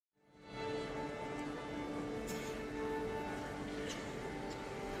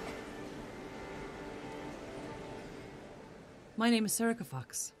My name is Sorcha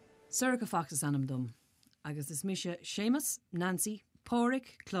Fox. Sorcha Fox is anam dum. Agus is Misha Seamus, Nancy, Pádraig,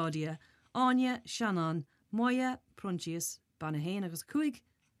 Claudia, Anya, Shannon, Moya, Prunchius, Banahain agus Cuig,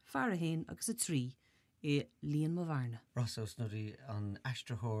 Farahain agus a trí I Líon Mavarna. Rosso snuddy on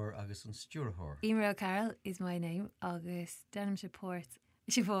Astrathor agus on Sturathor. Emerald Carroll is my name, agus Denham Support,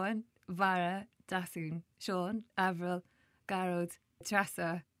 Siobhan, Vara, Dasoon, Sean, Avril, Garrod,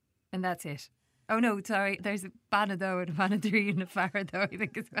 Trassa, and that's it. Oh no, sorry, there's a Banado and a Banadri and a Farado, I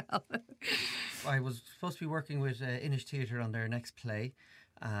think, as well. I was supposed to be working with Inish Theatre on their next play,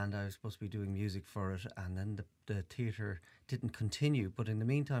 and I was supposed to be doing music for it, and then the theatre didn't continue. But in the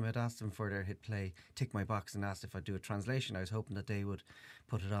meantime, I'd asked them for their hit play, Tick My Box, and asked if I'd do a translation. I was hoping that they would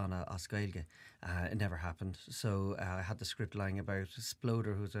put it on a Scailge. It never happened. So I had the script lying about.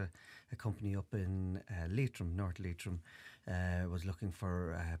 Sploder, who's a company up in Leitrim, North Leitrim, was looking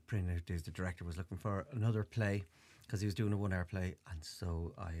for the director was looking for another play because he was doing a 1 hour play, and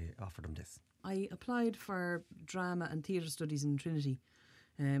so I offered him this. I applied for drama and theatre studies in Trinity.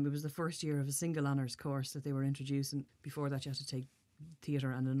 It was the first year of a single honours course that they were introducing. Before that, you had to take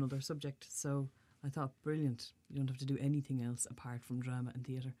theatre and another subject. So I thought, brilliant, you don't have to do anything else apart from drama and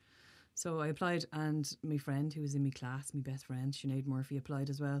theatre. So I applied, and my friend who was in my class, my best friend, Sinead Murphy, applied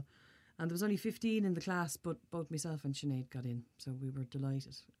as well. And there was only 15 in the class, but both myself and Sinead got in. So we were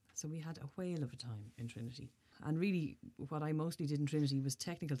delighted. So we had a whale of a time in Trinity. And really, what I mostly did in Trinity was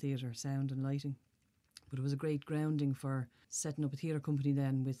technical theatre, sound and lighting. But it was a great grounding for setting up a theatre company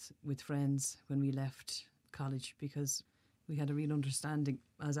then with friends when we left college, because we had a real understanding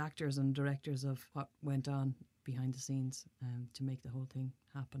as actors and directors of what went on behind the scenes to make the whole thing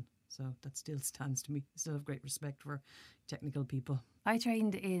happen. So that still stands to me. I still have great respect for technical people. I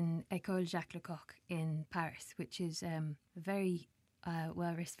trained in École Jacques Lecoq in Paris, which is a very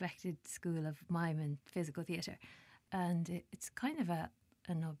well-respected school of mime and physical theatre. And it's kind of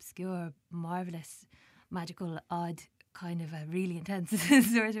an obscure, marvellous, magical, odd, kind of a really intense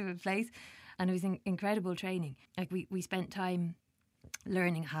sort of a place. And it was incredible training. Like we spent time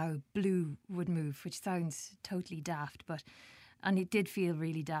learning how blue would move, which sounds totally daft, and it did feel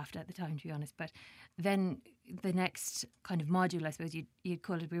really daft at the time, to be honest. But then the next kind of module, I suppose you'd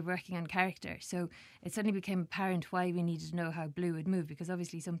call it, we were working on character. So it suddenly became apparent why we needed to know how blue would move, because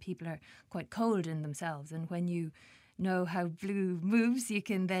obviously some people are quite cold in themselves. And when you know how blue moves, you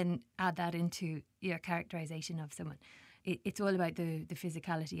can then add that into your characterisation of someone. It's all about the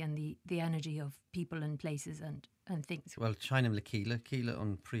physicality and the energy of people and places and things. Well, Chinem le Keela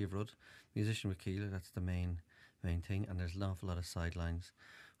on Príomhrud, musician with Keela, that's the main thing, and there's an awful lot of sidelines.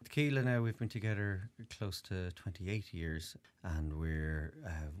 With Keela now, we've been together close to 28 years, and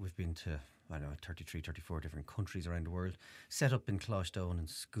we've been to, 33, 34 different countries around the world, set up in Cloughstone in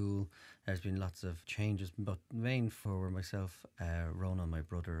school. There's been lots of changes, but main for myself, Ronan, my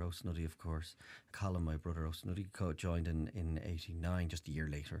brother, O'Snuddy, of course, Colin, my brother, O'Snuddy, joined in 89, just a year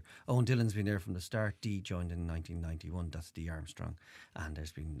later. Owen Dillon's been there from the start. Dee joined in 1991, that's Dee Armstrong, and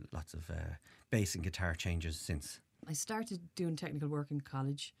there's been lots of bass and guitar changes since. I started doing technical work in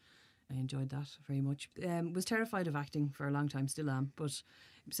college. I enjoyed that very much. Was terrified of acting for a long time, still am, but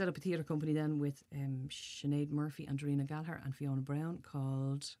set up a theatre company then with Sinead Murphy, Andrina Gallagher and Fiona Brown,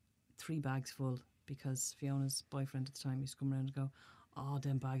 called Three Bags Full, because Fiona's boyfriend at the time used to come around and go, "Oh,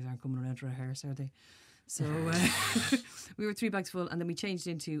 them bags aren't coming around to rehearse, are they?" So we were Three Bags Full, and then we changed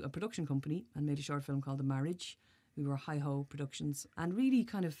into a production company and made a short film called The Marriage. We were Hi-Ho Productions, and really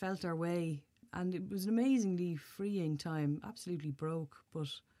kind of felt our way. And it was an amazingly freeing time, absolutely broke, but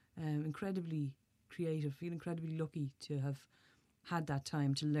incredibly creative, feel incredibly lucky to have had that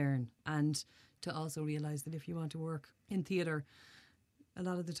time to learn and to also realise that if you want to work in theatre, a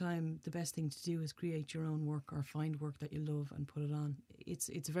lot of the time the best thing to do is create your own work or find work that you love and put it on.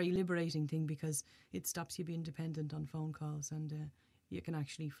 It's a very liberating thing because it stops you being dependent on phone calls, and you can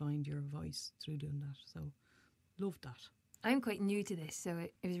actually find your voice through doing that. So, loved that. I'm quite new to this, so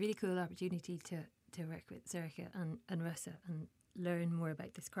it was a really cool opportunity to work with Sorcha and Russa and learn more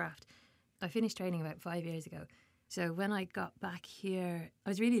about this craft. I finished training about 5 years ago. So when I got back here, I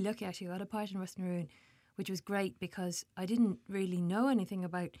was really lucky actually. I got a part in Russ Maroon, which was great because I didn't really know anything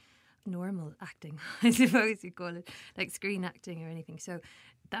about normal acting, I suppose you'd call it, like screen acting or anything. So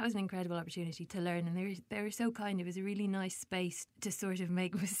that was an incredible opportunity to learn, and they were so kind. It was a really nice space to sort of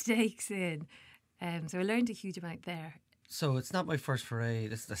make mistakes in. So I learned a huge amount there. So it's not my first foray.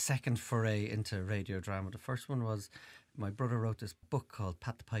 This is the second foray into radio drama. The first one was my brother wrote this book called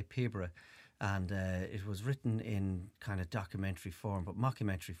Pat the Pipe Peterborough, and it was written in kind of documentary form, but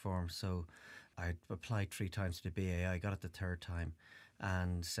mockumentary form. So I applied 3 times to the BAI, got it the third time,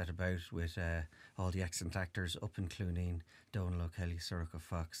 and set about with all the excellent actors up in Clooneen: Donal O'Kelly, Sorcha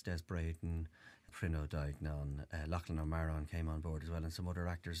Fox, Des Braden, Prino Daignan, Lachlan O'Maron came on board as well, and some other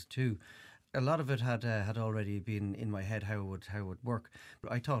actors too. A lot of it had already been in my head how it would work.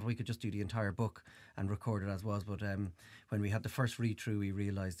 I thought we could just do the entire book and record it as was, but when we had the first read through, we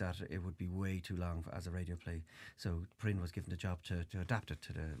realised that it would be way too long as a radio play. So Pryn was given the job to adapt it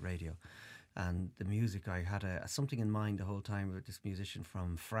to the radio. And the music, I had something in mind the whole time with this musician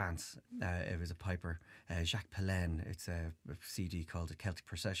from France. It was a piper, Jacques Pellin. It's a CD called The Celtic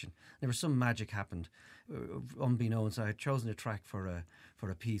Procession. There was some magic happened, unbeknownst. I had chosen a track for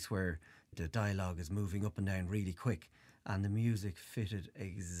a piece where the dialogue is moving up and down really quick, and the music fitted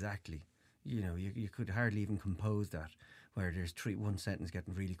exactly. You know, you could hardly even compose that, where there's one sentence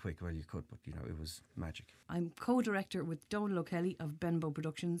getting really quick. Well, you could, but you know, it was magic. I'm co-director with Donal O'Kelly of Benbow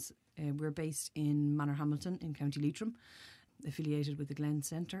Productions. We're based in Manorhamilton in County Leitrim, affiliated with the Glen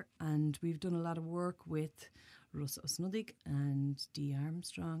Centre, and we've done a lot of work with Russ Osnudig and Dee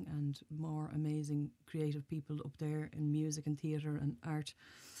Armstrong and more amazing creative people up there in music and theatre and art.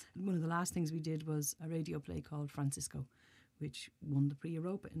 One of the last things we did was a radio play called Francisco, which won the Prix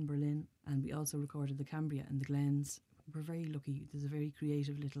Europa in Berlin, and we also recorded the Cambria and the Glens. We're very lucky. There's a very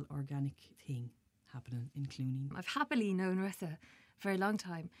creative little organic thing happening in Clooneen. I've happily known Russa for a long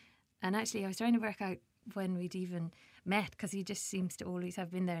time, and actually I was trying to work out when we'd even met, because he just seems to always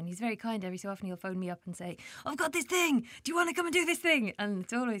have been there, and he's very kind. Every so often he'll phone me up and say, I've got this thing, do you want to come and do this thing? And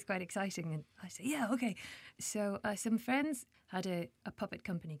it's always quite exciting, and I say, yeah, okay. So some friends had a puppet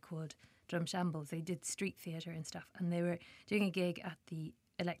company called Drum Shambles. They did street theatre and stuff, and they were doing a gig at the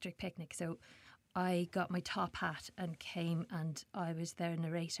Electric Picnic. So I got my top hat and came, and I was their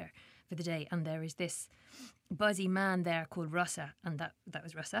narrator for the day, and there was this buzzy man there called Russa, and that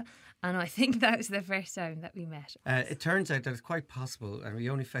was Russa, and I think that was the first time that we met. It turns out that it's quite possible, and we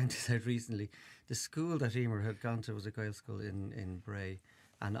only found this out recently. The school that Emer had gone to was a Gael school in Bray,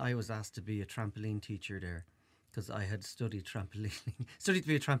 and I was asked to be a trampoline teacher there because I had studied to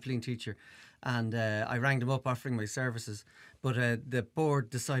be a trampoline teacher, and I rang them up offering my services, but the board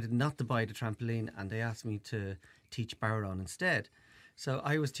decided not to buy the trampoline, and they asked me to teach Barron instead. So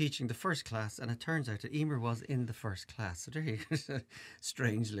I was teaching the first class, and it turns out that Emer was in the first class. So there you go.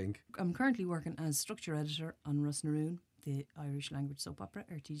 Strange link. I'm currently working as structure editor on Russ Naroon, the Irish language soap opera,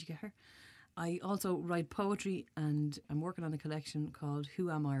 Artigi Gahar. I also write poetry, and I'm working on a collection called Who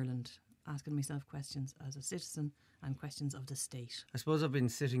Am Ireland, asking myself questions as a citizen and questions of the state. I suppose I've been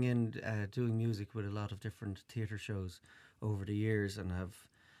sitting in doing music with a lot of different theatre shows over the years, and have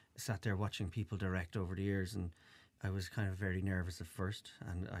sat there watching people direct over the years, and I was kind of very nervous at first,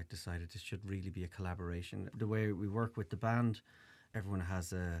 and I decided this should really be a collaboration. The way we work with the band, everyone has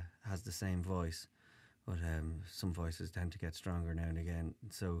the same voice, but some voices tend to get stronger now and again.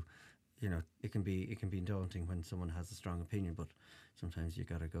 So, you know, it can be daunting when someone has a strong opinion, but sometimes you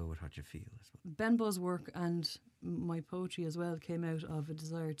got to go with what you feel, I suppose. Benbow's work and my poetry as well came out of a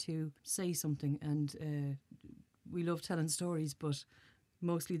desire to say something, and we love telling stories, but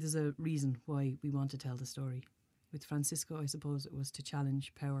mostly there's a reason why we want to tell the story. With Francisco, I suppose it was to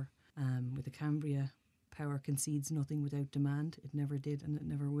challenge power. With the Cambria, power concedes nothing without demand. It never did, and it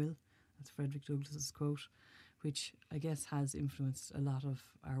never will. That's Frederick Douglass's quote, which I guess has influenced a lot of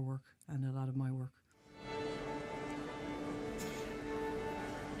our work and a lot of my work.